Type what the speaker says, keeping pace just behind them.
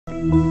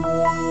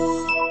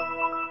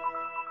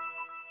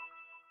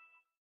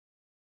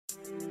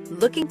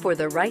Looking for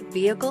the right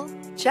vehicle?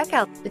 Check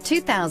out the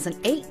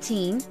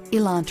 2018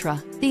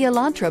 Elantra. The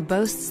Elantra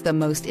boasts the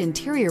most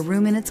interior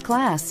room in its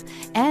class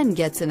and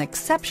gets an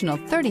exceptional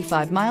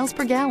 35 miles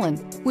per gallon.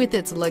 With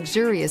its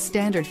luxurious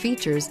standard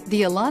features,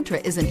 the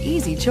Elantra is an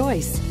easy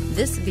choice.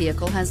 This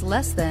vehicle has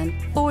less than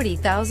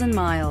 40,000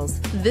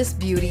 miles. This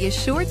beauty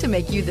is sure to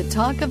make you the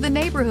talk of the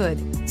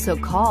neighborhood. So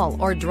call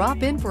or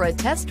drop in for a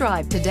test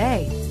drive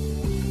today.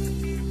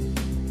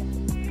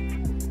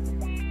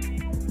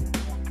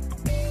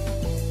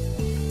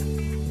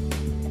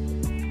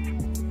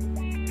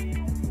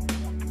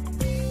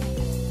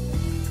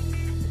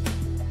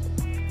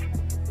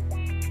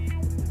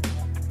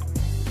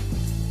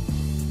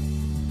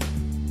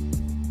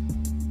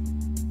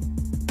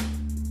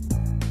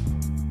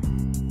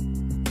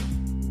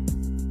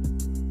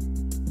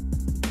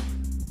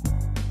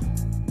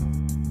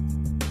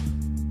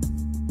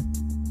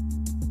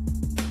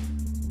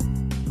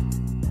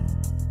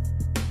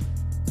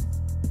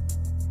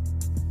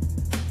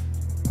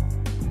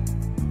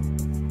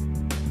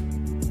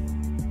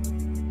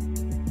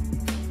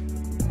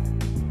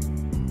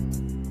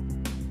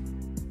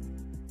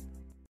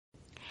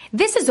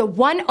 This is a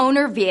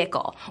one-owner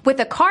vehicle with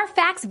a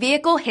Carfax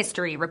Vehicle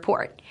History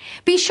Report.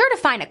 Be sure to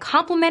find a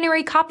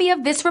complimentary copy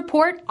of this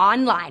report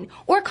online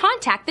or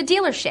contact the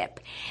dealership.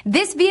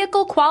 This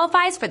vehicle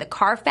qualifies for the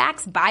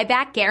Carfax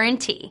Buyback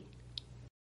Guarantee.